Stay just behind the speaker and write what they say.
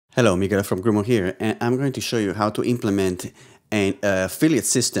Hello, Miguel from Grumo here, and I'm going to show you how to implement an affiliate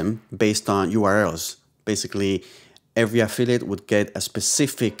system based on URLs. Basically, every affiliate would get a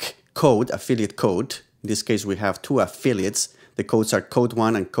specific code, affiliate code. In this case, we have two affiliates. The codes are code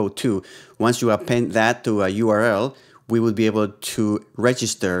 1 and code 2. Once you append that to a URL, we will be able to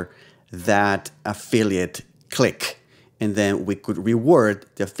register that affiliate click. And then we could reward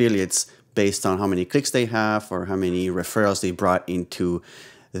the affiliates based on how many clicks they have or how many referrals they brought into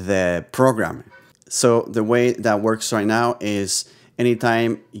the program. So the way that works right now is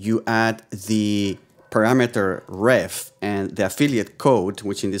anytime you add the parameter ref and the affiliate code,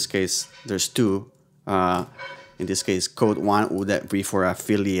 which in this case there's two, in this case code 1 would be for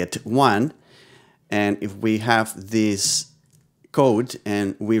affiliate 1, and if we have this code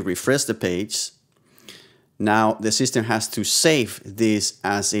and we refresh the page, now the system has to save this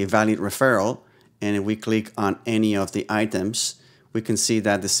as a valid referral, and if we click on any of the items, we can see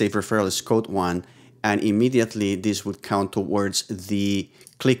that the saved referral is code 1, and immediately this would count towards the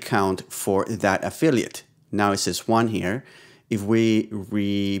click count for that affiliate. Now it says 1 here. If we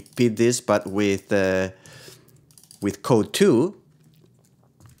repeat this but with code 2,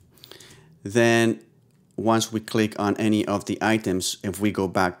 then once we click on any of the items, if we go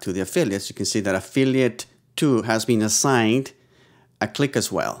back to the affiliates, you can see that affiliate 2 has been assigned a click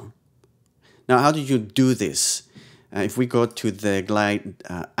as well. Now, how do you do this? If we go to the Glide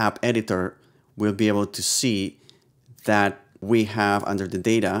app editor, we'll be able to see that we have under the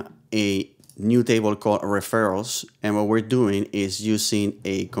data a new table called referrals, and what we're doing is using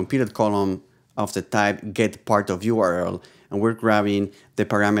a computed column of the type get part of URL, and we're grabbing the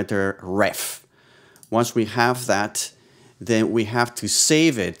parameter ref. Once we have that, then we have to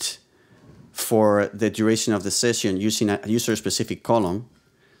save it for the duration of the session using a user-specific column.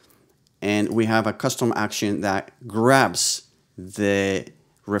 And we have a custom action that grabs the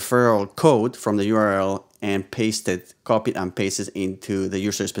referral code from the URL and copy it and paste it into the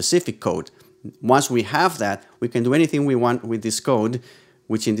user-specific code. Once we have that, we can do anything we want with this code,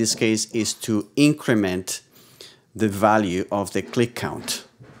 which in this case is to increment the value of the click count.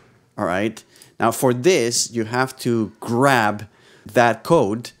 All right. Now for this, you have to grab that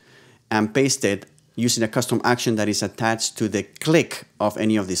code and paste it using a custom action that is attached to the click of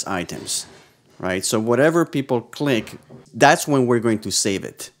any of these items, right? So whatever people click, that's when we're going to save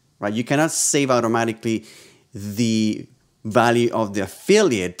it, right? You cannot save automatically the value of the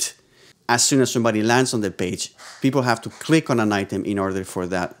affiliate as soon as somebody lands on the page. People have to click on an item in order for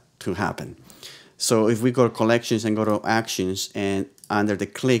that to happen. So if we go to collections and go to actions, and under the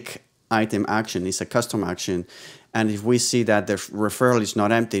click item action is a custom action, and if we see that the referral is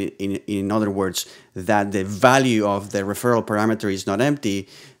not empty, in other words, that the value of the referral parameter is not empty,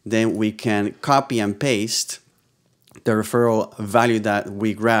 then we can copy and paste the referral value that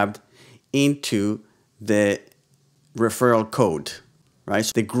we grabbed into the referral code, right?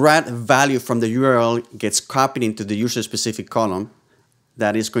 So the grabbed value from the URL gets copied into the user-specific column.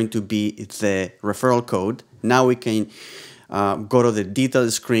 That is going to be the referral code. Now we can go to the detail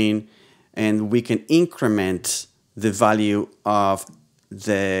screen and we can increment the value of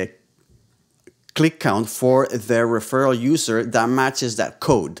the click count for the referral user that matches that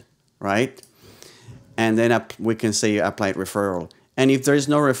code, right? And then we can say applied referral. And if there is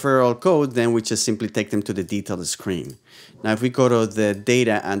no referral code, then we just simply take them to the detailed screen. Now, if we go to the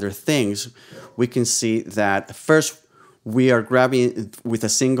data under things, we can see that first we are grabbing with a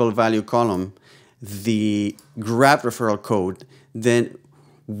single value column the grab referral code. Then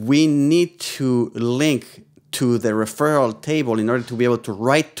we need to link to the referral table in order to be able to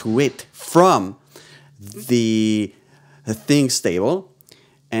write to it from the things table.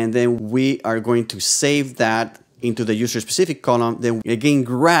 And then we are going to save that into the user-specific column. Then we again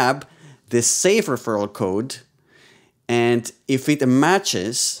grab the save referral code. And if it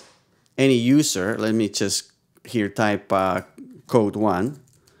matches any user, let me just here type code 1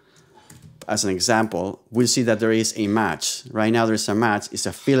 as an example, we'll see that there is a match. Right now there's a match, it's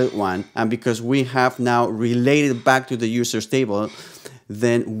affiliate 1, and because we have now related back to the users table,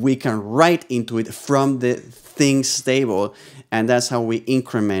 then we can write into it from the things table, and that's how we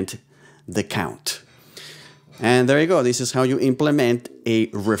increment the count. And there you go. This is how you implement a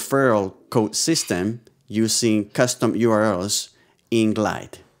referral code system using custom URLs in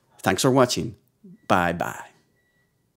Glide. Thanks for watching. Bye-bye.